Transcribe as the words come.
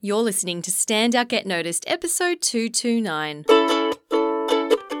You're listening to Stand Out Get Noticed, episode 229.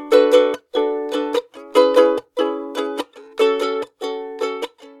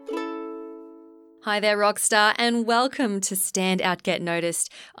 Hi there, Rockstar, and welcome to Stand Out Get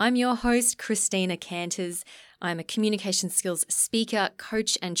Noticed. I'm your host, Christina Canters. I'm a communication skills speaker,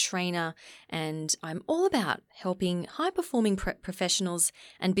 coach, and trainer, and I'm all about helping high-performing professionals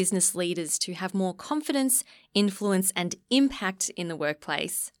and business leaders to have more confidence, influence, and impact in the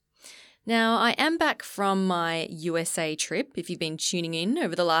workplace. Now, I am back from my USA trip. If you've been tuning in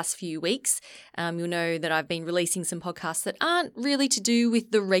over the last few weeks, you'll know that I've been releasing some podcasts that aren't really to do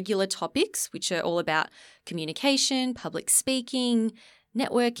with the regular topics, which are all about communication, public speaking,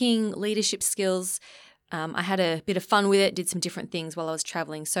 networking, leadership skills. I had a bit of fun with it, did some different things while I was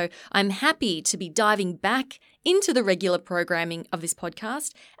traveling. So I'm happy to be diving back into the regular programming of this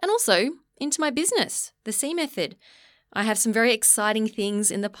podcast and also into my business, the C Method. I have some very exciting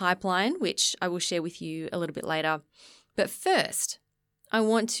things in the pipeline, which I will share with you a little bit later. But first, I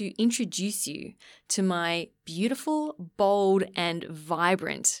want to introduce you to my beautiful, bold, and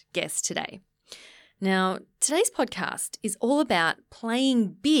vibrant guest today. Now, today's podcast is all about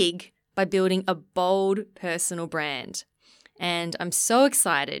playing big by building a bold personal brand. And I'm so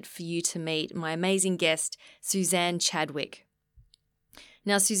excited for you to meet my amazing guest, Suzanne Chadwick.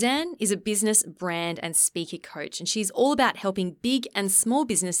 Now, Suzanne is a business, brand, and speaker coach, and she's all about helping big and small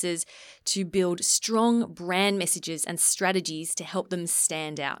businesses to build strong brand messages and strategies to help them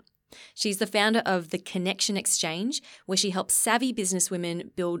stand out. She's the founder of the Connection Exchange, where she helps savvy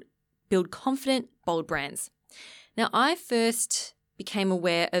businesswomen build confident, bold brands. Now, I first became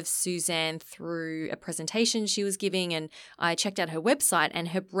aware of Suzanne through a presentation she was giving, and I checked out her website, and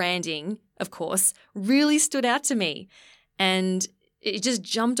her branding, of course, really stood out to me. And it just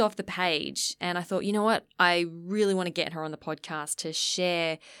jumped off the page, and I thought, you know what? I really want to get her on the podcast to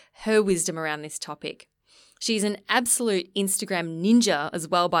share her wisdom around this topic. She's an absolute Instagram ninja as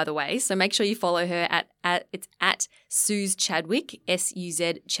well, by the way, so make sure you follow her it's at Suz Chadwick,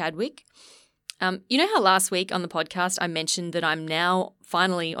 S-U-Z Chadwick. You know how last week on the podcast I mentioned that I'm now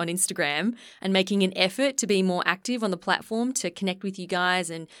finally on Instagram and making an effort to be more active on the platform to connect with you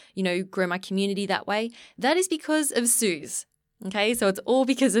guys and, grow my community that way? That is because of Suz. Okay, so it's all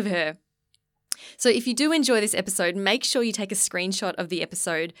because of her. So if you do enjoy this episode, make sure you take a screenshot of the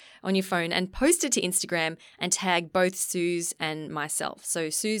episode on your phone and post it to Instagram and tag both Suz and myself. So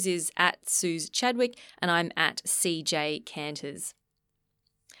Suz is at Suz Chadwick and I'm at CJ Canters.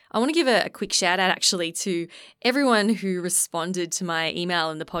 I want to give a quick shout out actually to everyone who responded to my email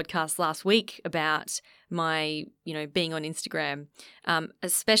in the podcast last week about my, being on Instagram. A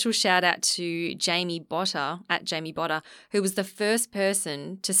special shout out to Jamie Botter at Jamie Botter, who was the first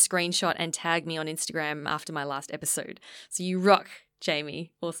person to screenshot and tag me on Instagram after my last episode. So you rock,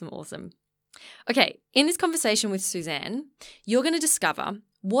 Jamie. Awesome, awesome. Okay, in this conversation with Suzanne, you're going to discover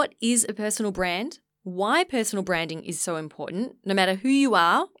what is a personal brand, why personal branding is so important, no matter who you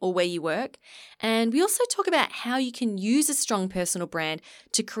are or where you work. And we also talk about how you can use a strong personal brand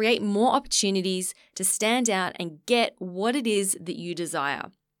to create more opportunities to stand out and get what it is that you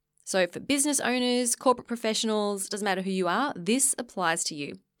desire. So for business owners, corporate professionals, doesn't matter who you are, this applies to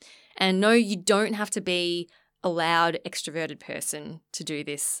you. And no, you don't have to be a loud, extroverted person to do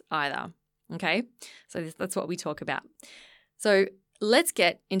this either. Okay? So that's what we talk about. So let's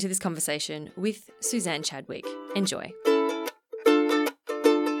get into this conversation with Suzanne Chadwick. Enjoy.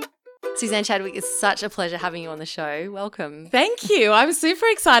 Suzanne Chadwick, it's such a pleasure having you on the show. Welcome. Thank you. I'm super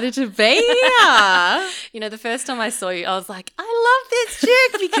excited to be here. The first time I saw you, I was like, I love this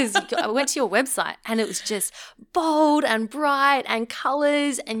chick because I went to your website and it was just bold and bright and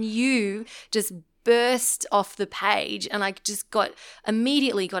colors and you just burst off the page, and I just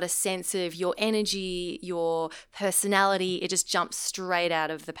immediately got a sense of your energy, your personality. It just jumped straight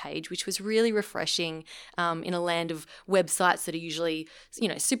out of the page, which was really refreshing in a land of websites that are usually,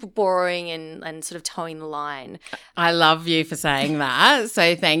 super boring and sort of towing the line. I love you for saying that.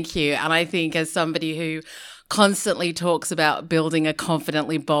 So thank you. And I think as somebody who constantly talks about building a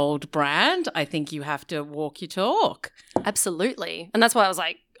confidently bold brand, I think you have to walk your talk. Absolutely. And that's why I was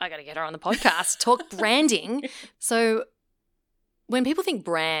like, I got to get her on the podcast, talk branding. So when people think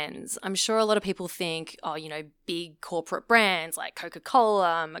brands, I'm sure a lot of people think, big corporate brands like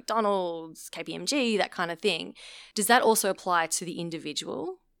Coca-Cola, McDonald's, KPMG, that kind of thing. Does that also apply to the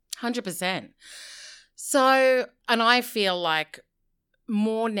individual? 100%. So, and I feel like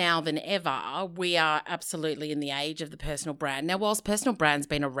more now than ever, we are absolutely in the age of the personal brand. Now, whilst personal brand's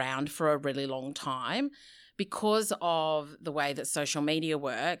been around for a really long time, because of the way that social media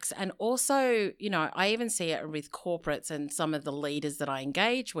works. And also, I even see it with corporates and some of the leaders that I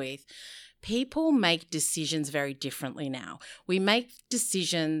engage with. People make decisions very differently now. We make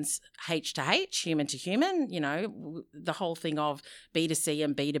decisions H to H, human to human, the whole thing of B2C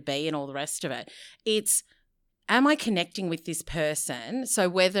and B2B and all the rest of it. It's, am I connecting with this person? So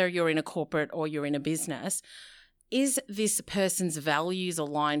whether you're in a corporate or you're in a business, is this person's values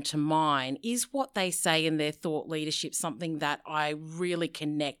aligned to mine? Is what they say in their thought leadership something that I really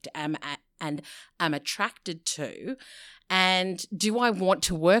connect and am attracted to? And do I want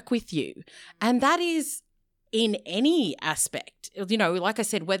to work with you? And that is in any aspect. Like I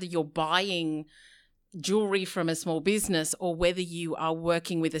said, whether you're buying jewelry from a small business or whether you are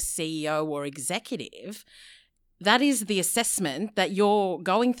working with a CEO or executive, that is the assessment that you're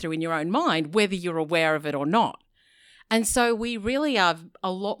going through in your own mind, whether you're aware of it or not. And so we really are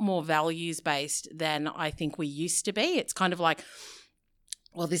a lot more values-based than I think we used to be. It's kind of like,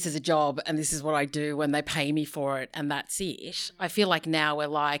 well, this is a job and this is what I do when they pay me for it and that's it. I feel like now we're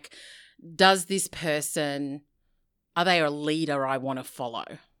like, does this person, are they a leader I want to follow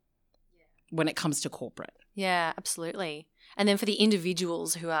when it comes to corporate? Yeah, absolutely. And then for the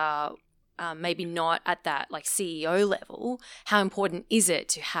individuals who are maybe not at that like CEO level, how important is it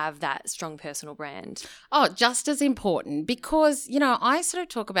to have that strong personal brand? Oh, just as important because, I sort of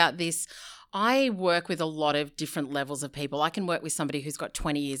talk about this. I work with a lot of different levels of people. I can work with somebody who's got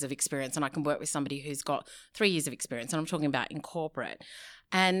 20 years of experience and I can work with somebody who's got 3 years of experience, and I'm talking about in corporate.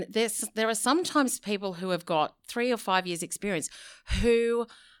 And there are sometimes people who have got 3 or 5 years experience who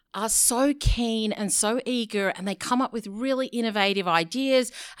are so keen and so eager, and they come up with really innovative ideas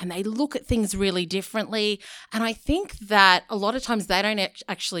and they look at things really differently. And I think that a lot of times they don't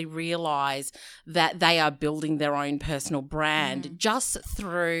actually realize that they are building their own personal brand just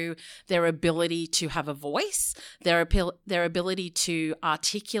through their ability to have a voice, their ability to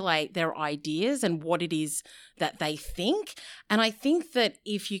articulate their ideas and what it is that they think. And I think that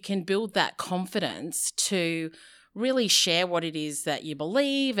if you can build that confidence to really share what it is that you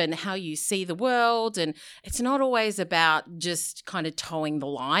believe and how you see the world. And it's not always about just kind of towing the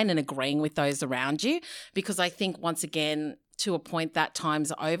line and agreeing with those around you, because I think once again, to a point, that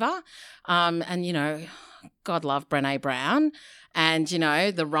time's over. And, God love Brené Brown and,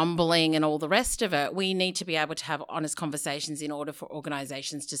 the rumbling and all the rest of it. We need to be able to have honest conversations in order for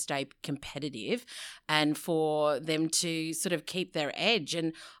organizations to stay competitive and for them to sort of keep their edge.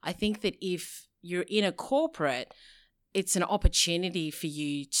 And I think that if you're in a corporate, it's an opportunity for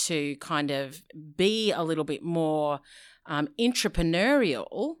you to kind of be a little bit more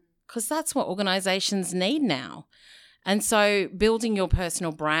entrepreneurial, because that's what organizations need now. And so building your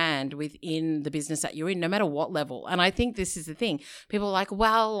personal brand within the business that you're in, no matter what level. And I think this is the thing. People are like,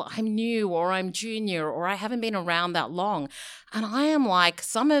 well, I'm new or I'm junior or I haven't been around that long. And I am like,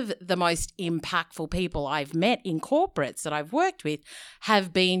 some of the most impactful people I've met in corporates that I've worked with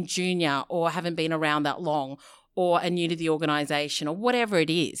have been junior or haven't been around that long or are new to the organization or whatever it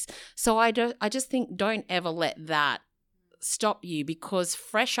is. So I just think don't ever let that stop you, because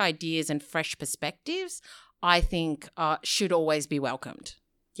fresh ideas and fresh perspectives, I think, should always be welcomed.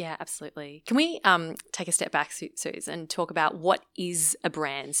 Yeah, absolutely. Can we take a step back, Suze, and talk about what is a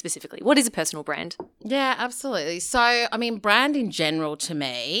brand specifically? What is a personal brand? Yeah, absolutely. So, I mean, brand in general to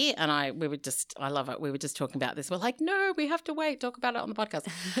me, and I love it. We were just talking about this. We're like, no, we have to wait, talk about it on the podcast.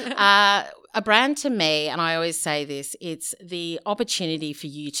 A brand to me, and I always say this, it's the opportunity for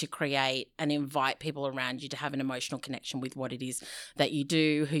you to create and invite people around you to have an emotional connection with what it is that you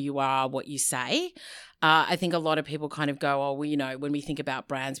do, who you are, what you say. I think a lot of people kind of go, oh, well, when we think about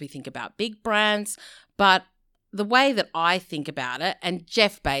brands, we think about big brands. But the way that I think about it, and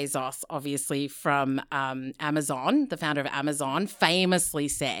Jeff Bezos, obviously from Amazon, the founder of Amazon, famously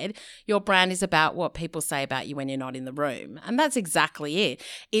said, your brand is about what people say about you when you're not in the room. And that's exactly it.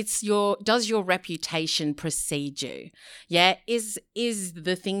 It's does your reputation precede you? Yeah. Is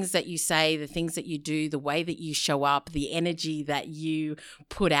the things that you say, the things that you do, the way that you show up, the energy that you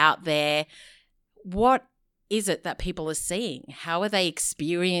put out there, what is it that people are seeing? How are they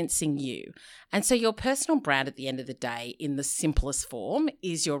experiencing you? And so your personal brand at the end of the day, in the simplest form,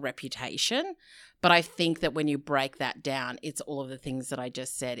 is your reputation. But I think that when you break that down, it's all of the things that I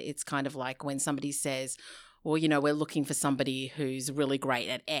just said. It's kind of like when somebody says, well, we're looking for somebody who's really great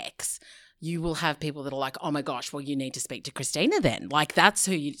at X. You will have people that are like, oh my gosh, well, you need to speak to Christina then. Like that's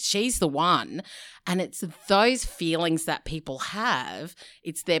she's the one. And it's those feelings that people have.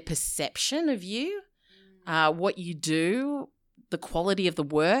 It's their perception of you, what you do, the quality of the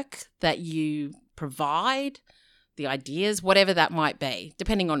work that you provide, the ideas, whatever that might be,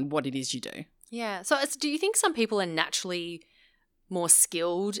 depending on what it is you do. Yeah. So do you think some people are naturally more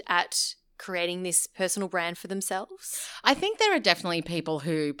skilled at creating this personal brand for themselves? I think there are definitely people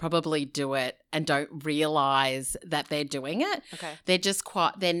who probably do it and don't realize that they're doing it. Okay.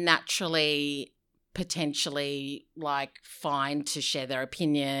 They're naturally potentially like fine to share their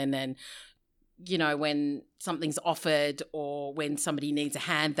opinion, and you know, when something's offered or when somebody needs a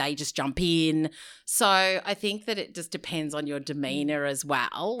hand, they just jump in. So I think that it just depends on your demeanor as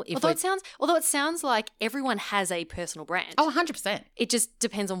well. Although it sounds like everyone has a personal brand. Oh, 100%. It just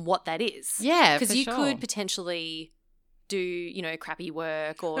depends on what that is. Yeah, because you sure. could potentially do, you know, crappy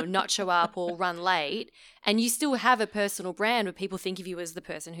work or not show up or run late, and you still have a personal brand where people think of you as the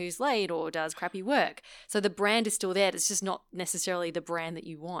person who's late or does crappy work. So the brand is still there. It's just not necessarily the brand that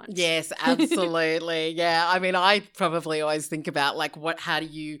you want. Yes, absolutely. Yeah. I mean, I probably always think about like how do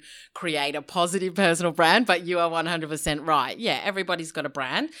you create a positive personal brand, but you are 100% right. Yeah, everybody's got a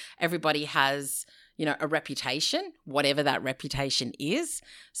brand. Everybody has, you know, a reputation, whatever that reputation is.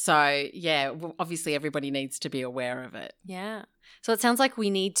 So, yeah, obviously everybody needs to be aware of it. Yeah. So it sounds like we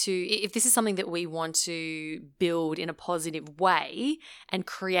need to, if this is something that we want to build in a positive way and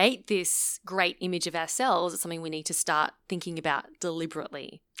create this great image of ourselves, it's something we need to start thinking about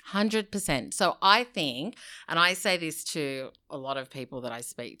deliberately. 100%. So I think, and I say this to a lot of people that I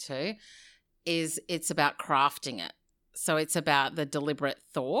speak to, is it's about crafting it. So it's about the deliberate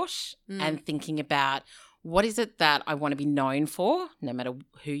thought and thinking about what is it that I want to be known for, no matter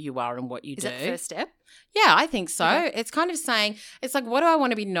who you are and what you do. Is that the first step? Yeah, I think so. Okay. It's kind of saying, it's like, what do I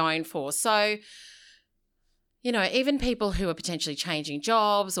want to be known for? So, you know, even people who are potentially changing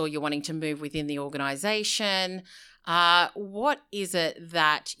jobs or you're wanting to move within the organization, what is it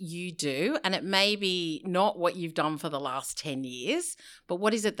that you do? And it may be not what you've done for the last 10 years, but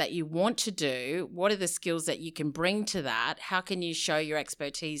what is it that you want to do? What are the skills that you can bring to that? How can you show your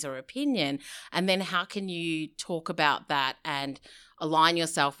expertise or opinion? And then how can you talk about that and align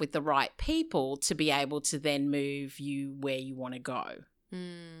yourself with the right people to be able to then move you where you want to go?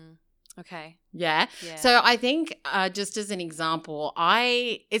 Okay. Yeah. So I think just as an example,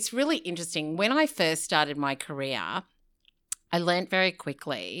 it's really interesting. When I first started my career, I learned very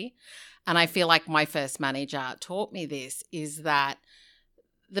quickly, and I feel like my first manager taught me this, is that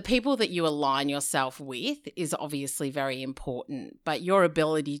the people that you align yourself with is obviously very important, but your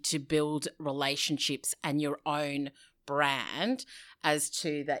ability to build relationships and your own brand as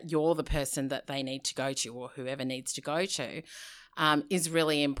to that you're the person that they need to go to or whoever needs to go to is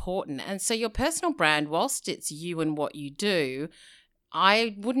really important. And so your personal brand, whilst it's you and what you do,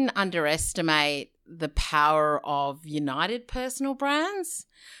 I wouldn't underestimate the power of united personal brands,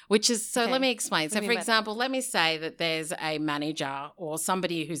 which is, so let me explain. So for example, let me say that there's a manager or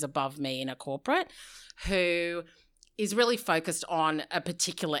somebody who's above me in a corporate who is really focused on a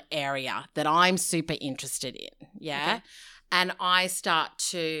particular area that I'm super interested in. Yeah. Okay. And I start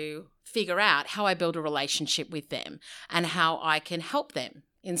to figure out how I build a relationship with them and how I can help them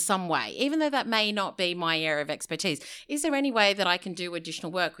in some way, even though that may not be my area of expertise. Is there any way that I can do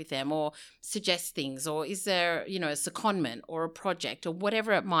additional work with them or suggest things, or is there, you know, a secondment or a project or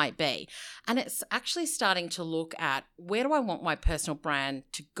whatever it might be? And it's actually starting to look at, where do I want my personal brand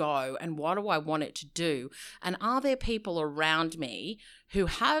to go and what do I want it to do? And are there people around me who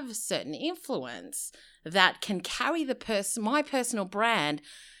have certain influence that can carry my personal brand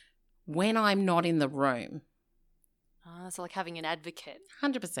when I'm not in the room? So like having an advocate.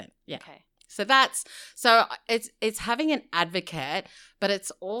 100%. Yeah. Okay. So it's having an advocate, but it's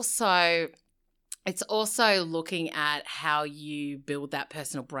also looking at how you build that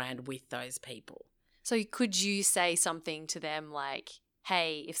personal brand with those people. So could you say something to them like,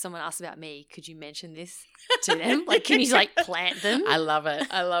 hey, if someone asks about me, could you mention this to them? Like, can you like plant them? I love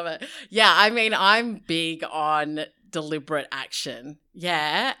it. Yeah, I mean, I'm big on deliberate action.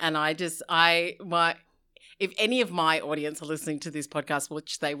 Yeah, and if any of my audience are listening to this podcast,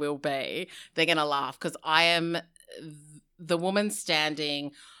 which they will be, they're going to laugh because I am the woman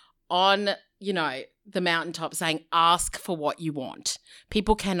standing on, you know, the mountaintop saying, ask for what you want.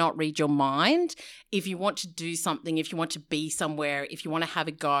 People cannot read your mind. If you want to do something, if you want to be somewhere, if you want to have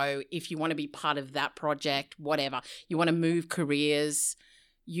a go, if you want to be part of that project, whatever, you want to move careers,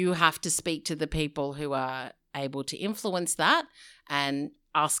 you have to speak to the people who are able to influence that and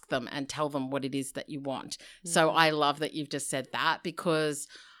ask them and tell them what it is that you want. So I love that you've just said that because,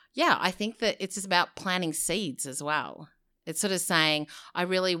 yeah, I think that it's just about planting seeds as well. It's sort of saying, I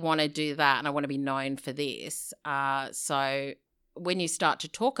really want to do that and I want to be known for this. So when you start to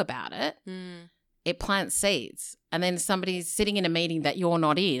talk about it, it plants seeds. And then somebody's sitting in a meeting that you're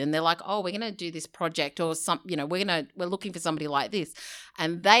not in and they're like, oh, we're going to do this project or we're looking for somebody like this.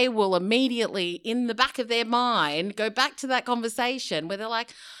 And they will immediately in the back of their mind go back to that conversation where they're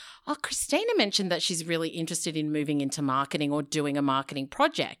like, oh, Christina mentioned that she's really interested in moving into marketing or doing a marketing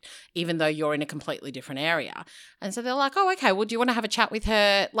project, even though you're in a completely different area. And so they're like, oh, okay, well, do you want to have a chat with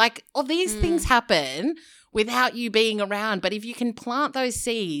her? Like, all these things happen without you being around. But if you can plant those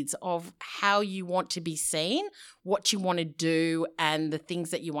seeds of how you want to be seen, what you want to do, and the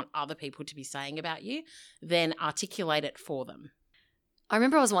things that you want other people to be saying about you, then articulate it for them. I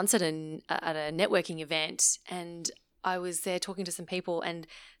remember I was once at a networking event and I was there talking to some people and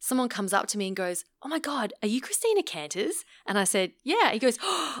someone comes up to me and goes, oh my God, are you Christina Canters? And I said, yeah. He goes,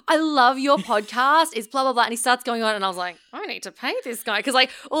 oh, I love your podcast. It's blah, blah, blah. And he starts going on and I was like, I need to pay this guy. Because like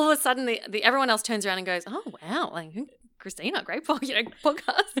all of a sudden everyone else turns around and goes, oh, wow, like Christina, great podcast.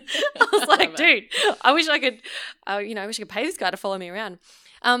 I was like, dude, I wish I could, I wish I could pay this guy to follow me around.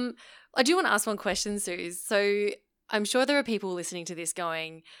 I do want to ask one question, Suze. So I'm sure there are people listening to this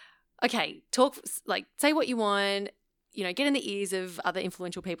going, okay, say what you want, get in the ears of other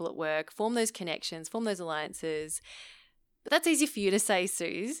influential people at work, form those connections, form those alliances. But that's easy for you to say,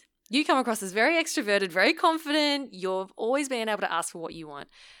 Suze. You come across as very extroverted, very confident. You've always been able to ask for what you want.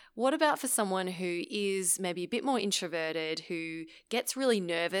 What about for someone who is maybe a bit more introverted, who gets really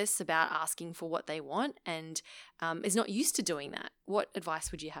nervous about asking for what they want and is not used to doing that? What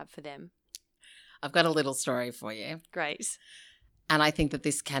advice would you have for them? I've got a little story for you. Great. And I think that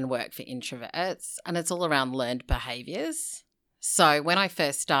this can work for introverts, and it's all around learned behaviors. So when I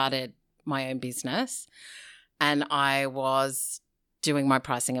first started my own business and I was doing my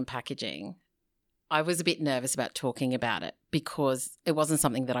pricing and packaging, I was a bit nervous about talking about it because it wasn't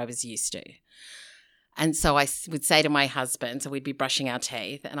something that I was used to. And so I would say to my husband, so we'd be brushing our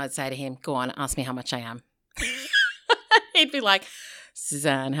teeth, and I'd say to him, go on, ask me how much I am. He'd be like,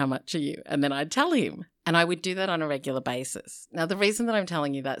 Suzanne, how much are you? And then I'd tell him. And I would do that on a regular basis. Now, the reason that I'm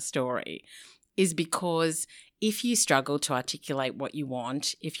telling you that story is because if you struggle to articulate what you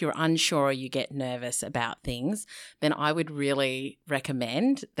want, if you're unsure or you get nervous about things, then I would really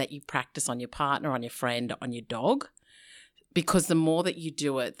recommend that you practice on your partner, on your friend, on your dog. Because the more that you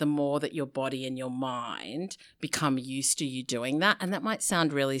do it, the more that your body and your mind become used to you doing that. And that might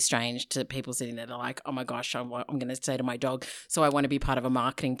sound really strange to people sitting there. They're like, oh my gosh, I'm going to say to my dog, so I want to be part of a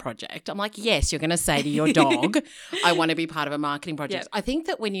marketing project. I'm like, yes, you're going to say to your dog, I want to be part of a marketing project. Yep. I think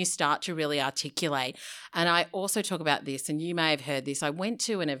that when you start to really articulate, and I also talk about this, and you may have heard this, I went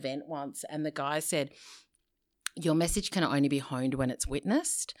to an event once and the guy said, your message can only be honed when it's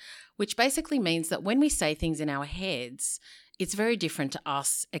witnessed, which basically means that when we say things in our heads, it's very different to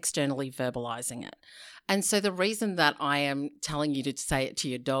us externally verbalizing it. And so the reason that I am telling you to say it to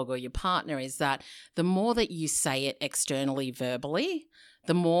your dog or your partner is that the more that you say it externally verbally,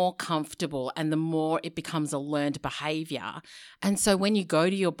 the more comfortable and the more it becomes a learned behavior. And so when you go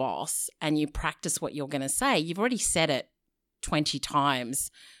to your boss and you practice what you're going to say, you've already said it 20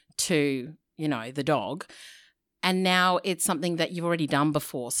 times to, the dog. And now it's something that you've already done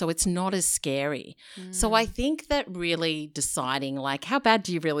before, so it's not as scary. So I think that really deciding, like, how bad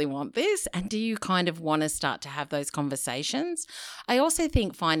do you really want this? And do you kind of want to start to have those conversations? I also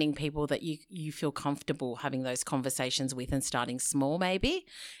think finding people that you feel comfortable having those conversations with and starting small maybe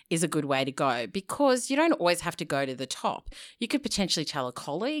is a good way to go, because you don't always have to go to the top. You could potentially tell a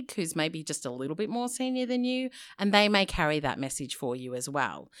colleague who's maybe just a little bit more senior than you, and they may carry that message for you as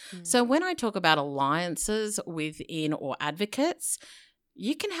well. So when I talk about alliances within or advocates,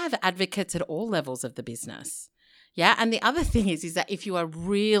 you can have advocates at all levels of the business. Yeah. And the other thing is that if you are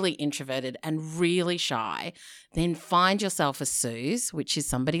really introverted and really shy, then find yourself a Suze, which is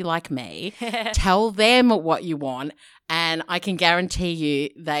somebody like me. Tell them what you want, and I can guarantee you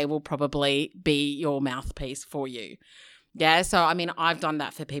they will probably be your mouthpiece for you. Yeah. So, I mean, I've done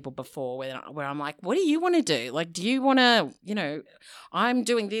that for people before where I'm like, what do you want to do? Like, do you want to, I'm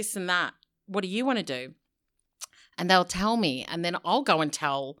doing this and that. What do you want to do? And they'll tell me, and then I'll go and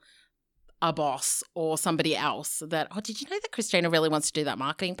tell a boss or somebody else that, oh, did you know that Christina really wants to do that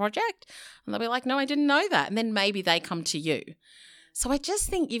marketing project? And they'll be like, no, I didn't know that. And then maybe they come to you. So I just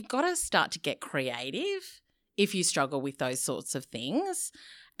think you've got to start to get creative if you struggle with those sorts of things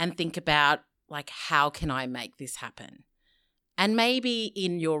and think about, like, how can I make this happen? And maybe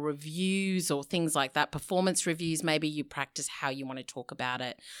in your reviews or things like that, performance reviews, maybe you practice how you want to talk about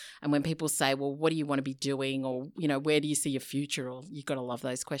it. And when people say, well, what do you want to be doing? Or, where do you see your future? Or you've got to love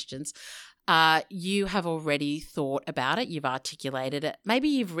those questions. You have already thought about it. You've articulated it. Maybe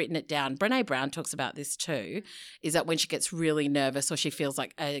you've written it down. Brené Brown talks about this too, is that when she gets really nervous or she feels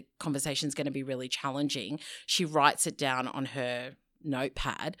like a conversation is going to be really challenging, she writes it down on her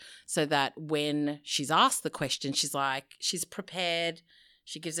notepad so that when she's asked the question, she's prepared.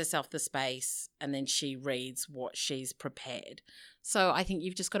 She gives herself the space and then she reads what she's prepared. So I think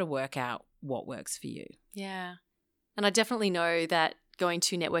you've just got to work out what works for you. Yeah. And I definitely know that going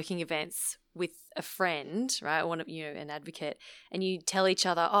to networking events with a friend, right, an advocate, and you tell each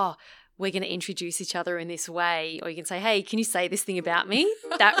other, oh, we're going to introduce each other in this way, or you can say, hey, can you say this thing about me?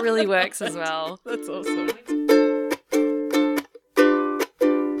 That really works as well. That's awesome.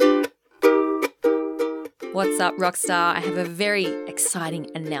 What's up, Rockstar? I have a very exciting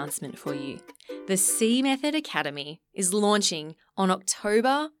announcement for you. The C Method Academy is launching on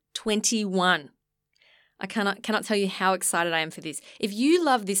October 21. I cannot tell you how excited I am for this. If you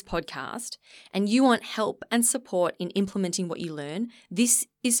love this podcast and you want help and support in implementing what you learn, this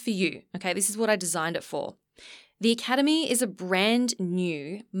is for you, okay? This is what I designed it for. The Academy is a brand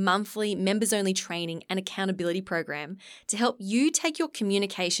new monthly members-only training and accountability program to help you take your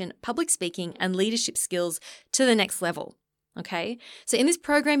communication, public speaking, and leadership skills to the next level. Okay, so in this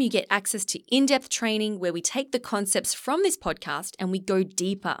program, you get access to in-depth training where we take the concepts from this podcast and we go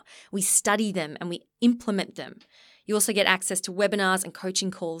deeper. We study them and we implement them. You also get access to webinars and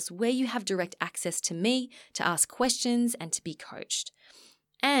coaching calls where you have direct access to me to ask questions and to be coached.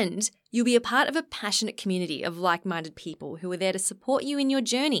 And you'll be a part of a passionate community of like-minded people who are there to support you in your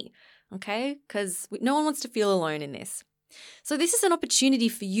journey, okay? Because no one wants to feel alone in this. So this is an opportunity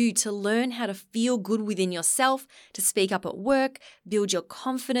for you to learn how to feel good within yourself, to speak up at work, build your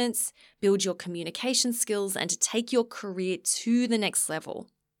confidence, build your communication skills, and to take your career to the next level.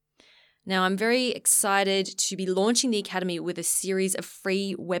 Now, I'm very excited to be launching the Academy with a series of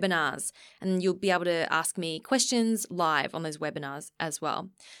free webinars, and you'll be able to ask me questions live on those webinars as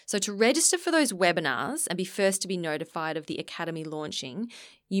well. So to register for those webinars and be first to be notified of the Academy launching,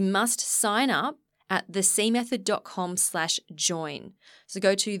 you must sign up at thecmethod.com/join. So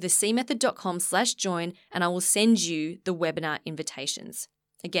go to thecmethod.com/join and I will send you the webinar invitations.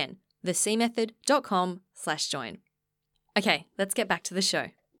 Again, thecmethod.com/join. Okay, let's get back to the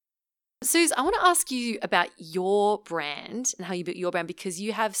show. Suze, I want to ask you about your brand and how you built your brand, because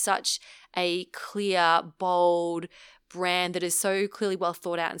you have such a clear, bold brand that is so clearly well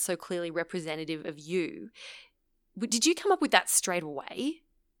thought out and so clearly representative of you. Did you come up with that straight away?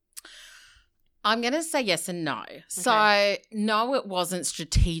 I'm going to say yes and no. Okay. So, no, it wasn't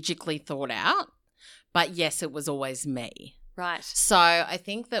strategically thought out, but yes, it was always me. Right. So, I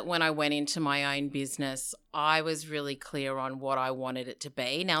think that when I went into my own business, I was really clear on what I wanted it to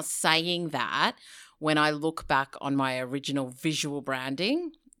be. Now, saying that, when I look back on my original visual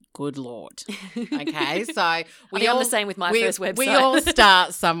branding, good Lord. Okay, so I'm the same with my first website. We all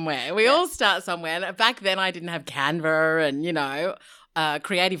start somewhere. All start somewhere. And back then, I didn't have Canva and,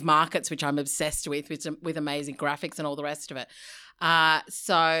 Creative Markets, which I'm obsessed with amazing graphics and all the rest of it.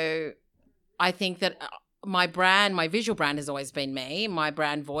 So I think that my visual brand has always been me. My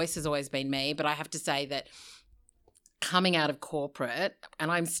brand voice has always been me. But I have to say that coming out of corporate, and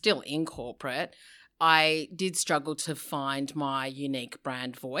I'm still in corporate, I did struggle to find my unique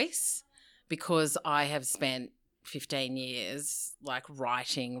brand voice because I have spent 15 years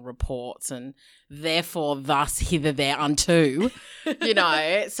writing reports and therefore thus hither thereunto,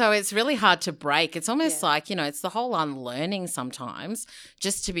 so it's really hard to break. It's almost it's the whole unlearning sometimes,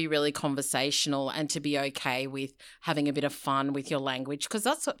 just to be really conversational and to be okay with having a bit of fun with your language, because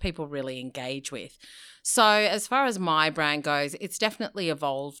that's what people really engage with. So as far as my brand goes, it's definitely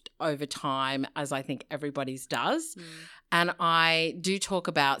evolved over time, as I think everybody's does. And I do talk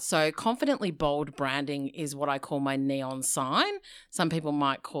about, so confidently bold branding is what I call my neon sign. Some people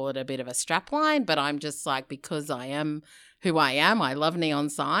might call it a bit of a strapline, but I'm just because I am who I am, I love neon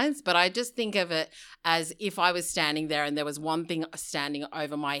signs. But I just think of it as if I was standing there and there was one thing standing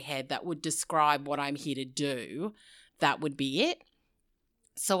over my head that would describe what I'm here to do, that would be it.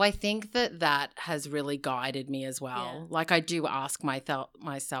 So I think that has really guided me as well. Yeah. I do ask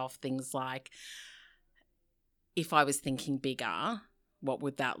myself things like, if I was thinking bigger, what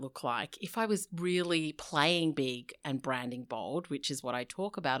would that look like? If I was really playing big and branding bold, which is what I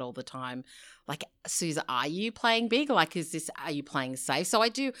talk about all the time, Suze, are you playing big? Are you playing safe? So I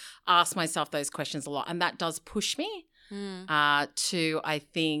do ask myself those questions a lot, and that does push me to, I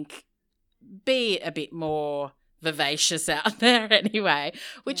think, be a bit more vivacious out there anyway,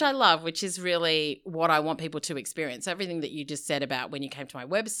 which I love, which is really what I want people to experience. Everything that you just said about when you came to my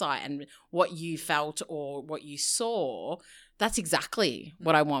website and what you felt or what you saw, that's exactly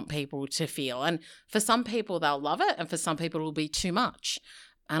what I want people to feel. And for some people, they'll love it, and for some people, it'll be too much.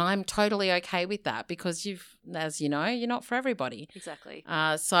 And I'm totally okay with that because as you know, you're not for everybody. Exactly.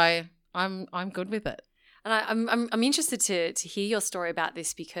 So I'm good with it. And I'm interested to hear your story about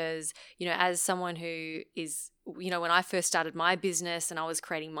this because, you know, as someone who is, you know, when I first started my business and I was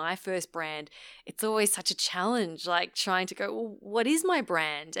creating my first brand, it's always such a challenge, like trying to go, well, what is my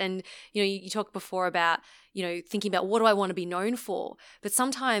brand? And, you know, you talked before about, you know, thinking about what do I want to be known for? But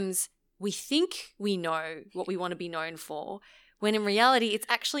sometimes we think we know what we want to be known for, when in reality, it's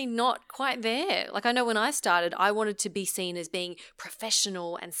actually not quite there. Like I know when I started, I wanted to be seen as being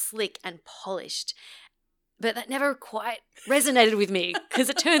professional and slick and polished. But that never quite resonated with me because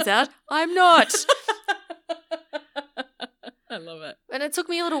it turns out I'm not. I love it. And it took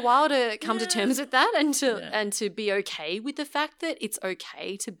me a little while to come to terms with that and to be okay with the fact that it's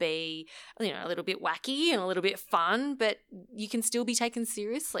okay to be, you know, a little bit wacky and a little bit fun, but you can still be taken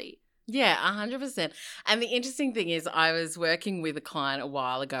seriously. Yeah, 100%. And the interesting thing is I was working with a client a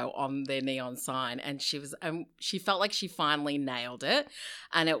while ago on their neon sign, and she felt like she finally nailed it.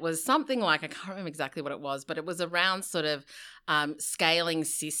 And it was something like, I can't remember exactly what it was, but it was around sort of scaling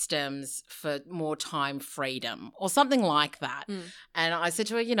systems for more time freedom or something like that. And I said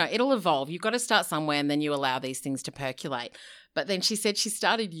to her, you know, it'll evolve. You've got to start somewhere and then you allow these things to percolate. But then she said she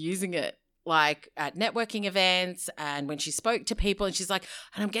started using it like at networking events and when she spoke to people, and she's like,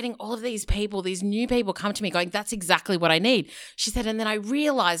 and I'm getting all of these people, these new people come to me going, that's exactly what I need. She said, and then I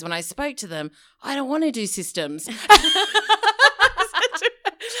realized when I spoke to them, I don't want to do systems.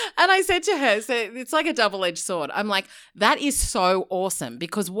 And I said to her, so it's like a double-edged sword. I'm like, that is so awesome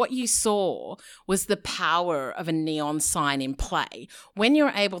because what you saw was the power of a neon sign in play. When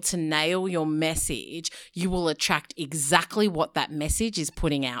you're able to nail your message, you will attract exactly what that message is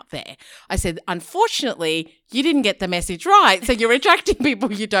putting out there. I said, unfortunately, you didn't get the message right. So you're attracting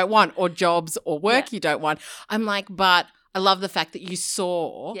people you don't want or jobs or work you don't want. I'm like, but I love the fact that you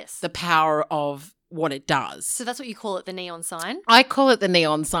saw the power of what it does. So that's what you call it, the neon sign? I call it the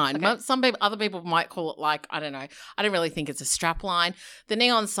neon sign. Okay. Other people might call it like, I don't know. I don't really think it's a strap line. The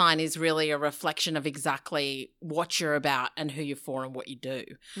neon sign is really a reflection of exactly what you're about and who you're for and what you do.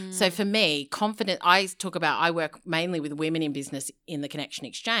 So for me, I work mainly with women in business in the Connection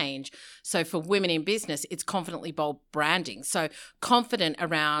Exchange. So for women in business, it's confidently bold branding. So confident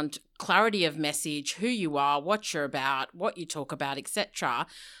around clarity of message, who you are, what you're about, what you talk about, etc.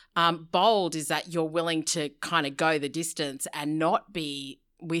 Bold is that you're willing to kind of go the distance and not be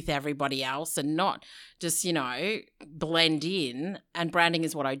with everybody else and not just, you know, blend in, and branding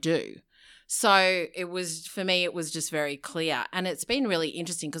is what I do. So for me, it was just very clear. And it's been really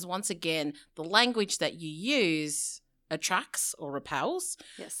interesting because once again, the language that you use attracts or repels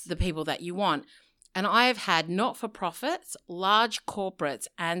the people that you want. And I have had not-for-profits, large corporates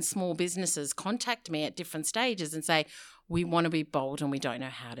and small businesses contact me at different stages and say, we want to be bold and we don't know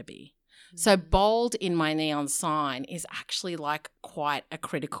how to be. So bold in my neon sign is actually like quite a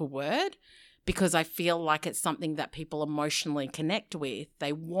critical word because I feel like it's something that people emotionally connect with.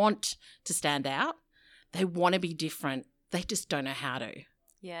 They want to stand out. They want to be different. They just don't know how to.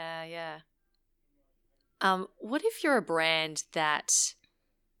 Yeah. What if you're a brand that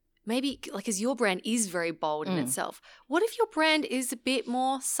maybe, like, as your brand is very bold in itself, what if your brand is a bit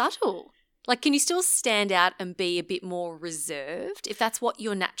more subtle? Like, can you still stand out and be a bit more reserved if that's what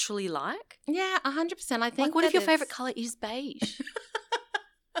you're naturally like? Yeah, 100%. I think. Like, what if your favorite color is beige?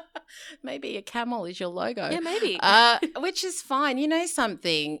 Maybe a camel is your logo. Yeah, maybe. Which is fine. You know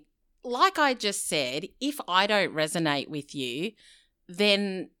something? Like I just said, if I don't resonate with you,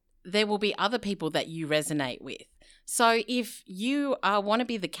 then there will be other people that you resonate with. So if you want to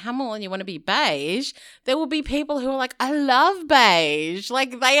be the camel and you want to be beige, there will be people who are like, I love beige.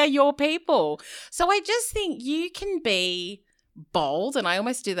 Like, they are your people. So I just think you can be bold, and I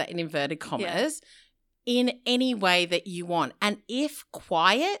almost do that in inverted commas, in any way that you want. And if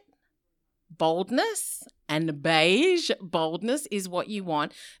quiet boldness and beige boldness is what you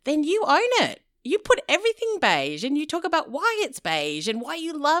want, then you own it. You put everything beige and you talk about why it's beige and why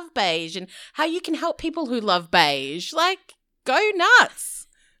you love beige and how you can help people who love beige. Like, go nuts.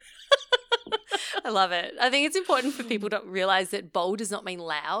 I love it. I think it's important for people to realize that bold does not mean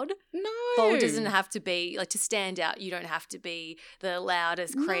loud. No. Bold doesn't have to be, like, to stand out, you don't have to be the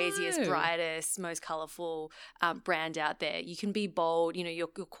loudest, craziest, brightest, most colourful brand out there. You can be bold. You know, you're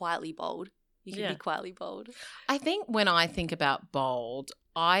quietly bold. You can be quietly bold. I think when I think about bold,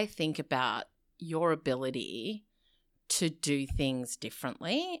 I think about your ability to do things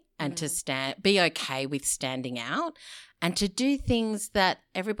differently and to be okay with standing out and to do things that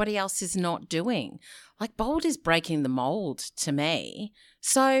everybody else is not doing. Like bold is breaking the mold to me.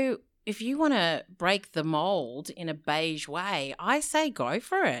 So if you want to break the mold in a beige way, I say go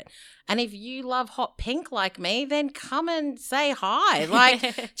for it. And if you love hot pink like me, then come and say hi. Like,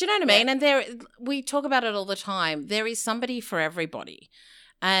 do you know what I mean? And we talk about it all the time. There is somebody for everybody.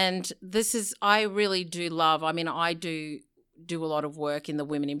 And I really do love, I do a lot of work in the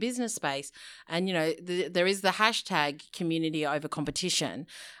women in business space. And, there is the hashtag community over competition.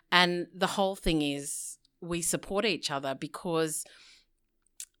 And the whole thing is we support each other because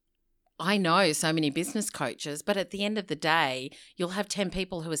I know so many business coaches, but at the end of the day, you'll have 10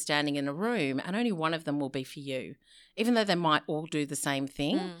 people who are standing in a room and only one of them will be for you. Even though they might all do the same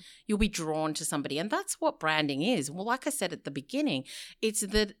thing, you'll be drawn to somebody. And that's what branding is. Well, like I said at the beginning, it's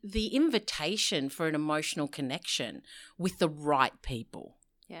the invitation for an emotional connection with the right people.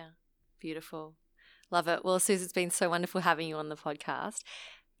 Yeah, beautiful. Love it. Well, Suze, it's been so wonderful having you on the podcast.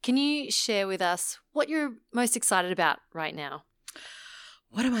 Can you share with us what you're most excited about right now?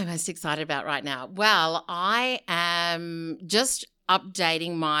 What am I most excited about right now? Well, I am just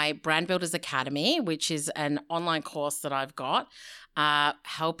updating my Brand Builders Academy, which is an online course that I've got,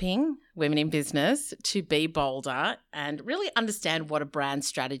 helping women in business to be bolder and really understand what a brand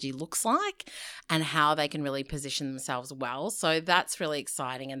strategy looks like and how they can really position themselves well. So that's really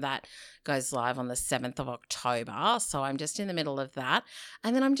exciting, and that goes live on the 7th of October. So I'm just in the middle of that.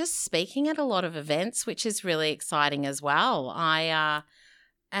 And then I'm just speaking at a lot of events, which is really exciting as well. I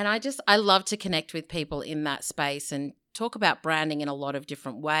love to connect with people in that space and talk about branding in a lot of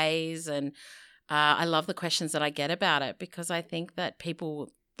different ways. And I love the questions that I get about it because I think that people,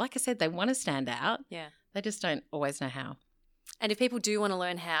 like I said, they want to stand out. Yeah. They just don't always know how. And if people do want to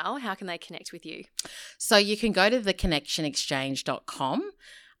learn how can they connect with you? So you can go to theconnectionexchange.com.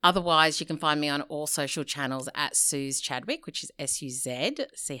 Otherwise, you can find me on all social channels at Suze Chadwick, which is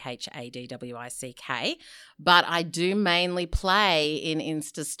SUZCHADWICK. But I do mainly play in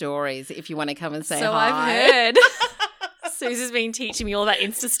Insta stories if you want to come and say hi. So I've heard. Suze has been teaching me all about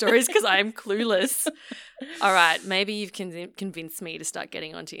Insta stories because I'm clueless. All right, maybe you've convinced me to start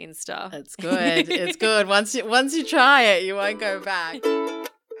getting onto Insta. It's good. It's good. Once you try it, you won't go back.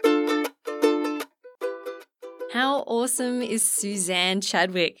 How awesome is Suzanne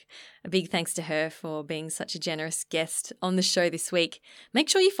Chadwick? A big thanks to her for being such a generous guest on the show this week. Make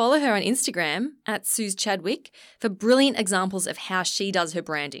sure you follow her on Instagram at Suze Chadwick for brilliant examples of how she does her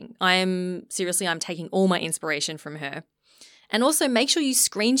branding. I'm taking all my inspiration from her. And also make sure you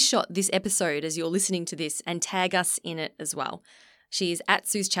screenshot this episode as you're listening to this and tag us in it as well. She is at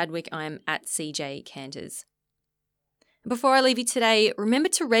Suze Chadwick. I'm at CJ Canters. Before I leave you today, remember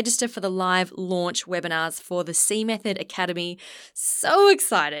to register for the live launch webinars for the C Method Academy. So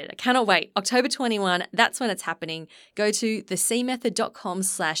excited. I cannot wait. October 21, that's when it's happening. Go to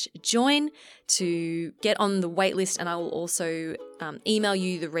thecmethod.com/join to get on the waitlist, and I will also email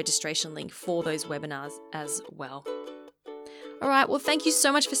you the registration link for those webinars as well. All right, well, thank you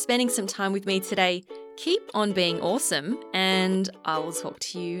so much for spending some time with me today. Keep on being awesome, and I will talk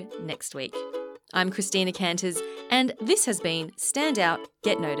to you next week. I'm Christina Canters, and this has been Stand Out,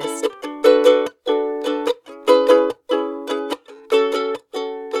 Get Noticed.